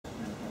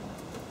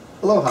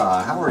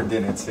Aloha, Howard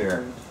Dinitz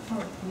here.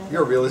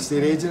 You're a real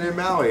estate agent in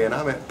Maui, and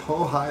I'm at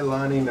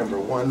Pohailani number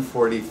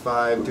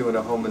 145 doing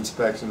a home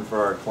inspection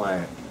for our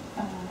client.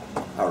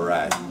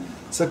 Alright,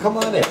 so come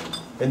on in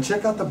and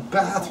check out the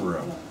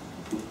bathroom.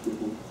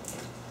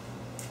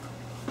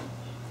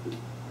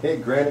 Okay,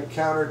 granite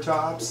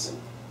countertops,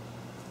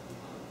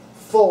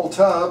 full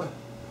tub,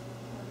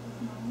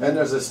 and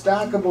there's a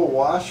stackable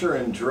washer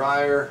and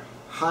dryer,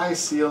 high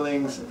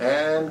ceilings,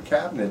 and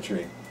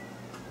cabinetry.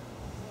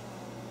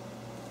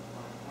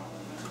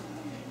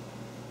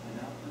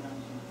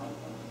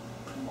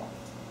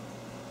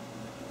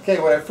 Okay,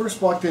 when I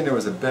first walked in, there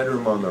was a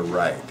bedroom on the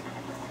right.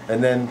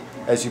 And then,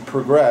 as you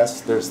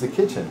progress, there's the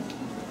kitchen.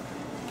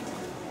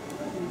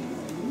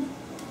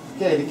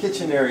 Okay, the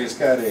kitchen area's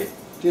got a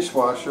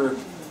dishwasher.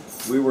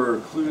 We were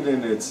clued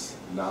in it's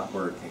not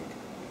working.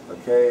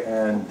 Okay,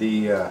 and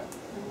the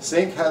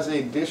sink has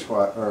a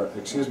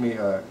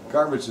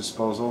garbage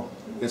disposal.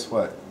 Guess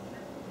what?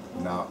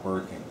 Not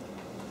working.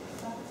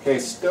 Okay,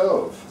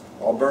 stove.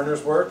 All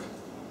burners work.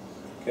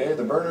 Okay,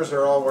 the burners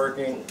are all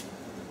working.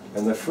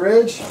 And the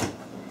fridge,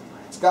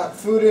 it's got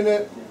food in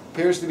it,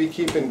 appears to be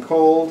keeping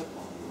cold.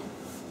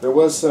 There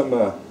was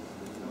some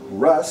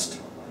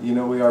rust. You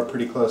know we are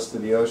pretty close to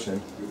the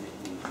ocean.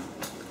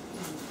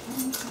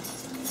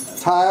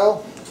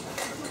 Tile,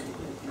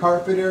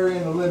 carpet area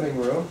in the living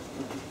room.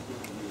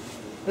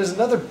 There's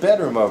another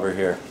bedroom over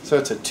here, so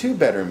it's a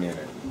 2-bedroom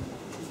unit.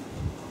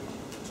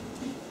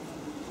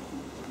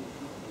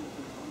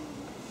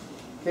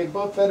 Okay,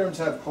 both bedrooms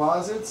have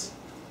closets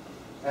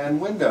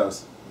and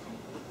windows.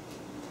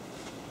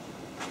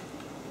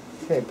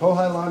 Okay,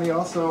 Pohailani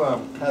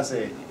also has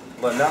a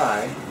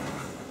lanai.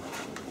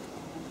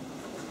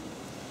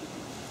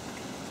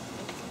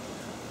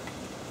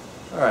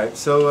 Alright,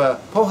 so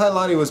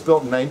Pohailani was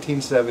built in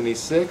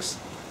 1976.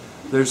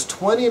 There's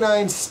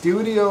 29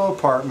 studio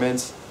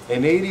apartments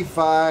and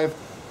 85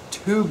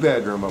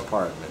 2-bedroom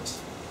apartments.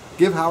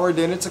 Give Howard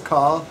Dinitz a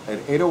call at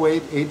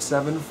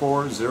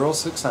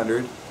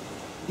 808-874-0600.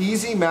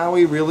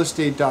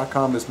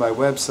 EasyMauiRealestate.com is my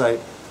website.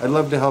 I'd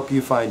love to help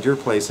you find your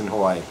place in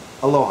Hawaii.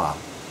 Aloha.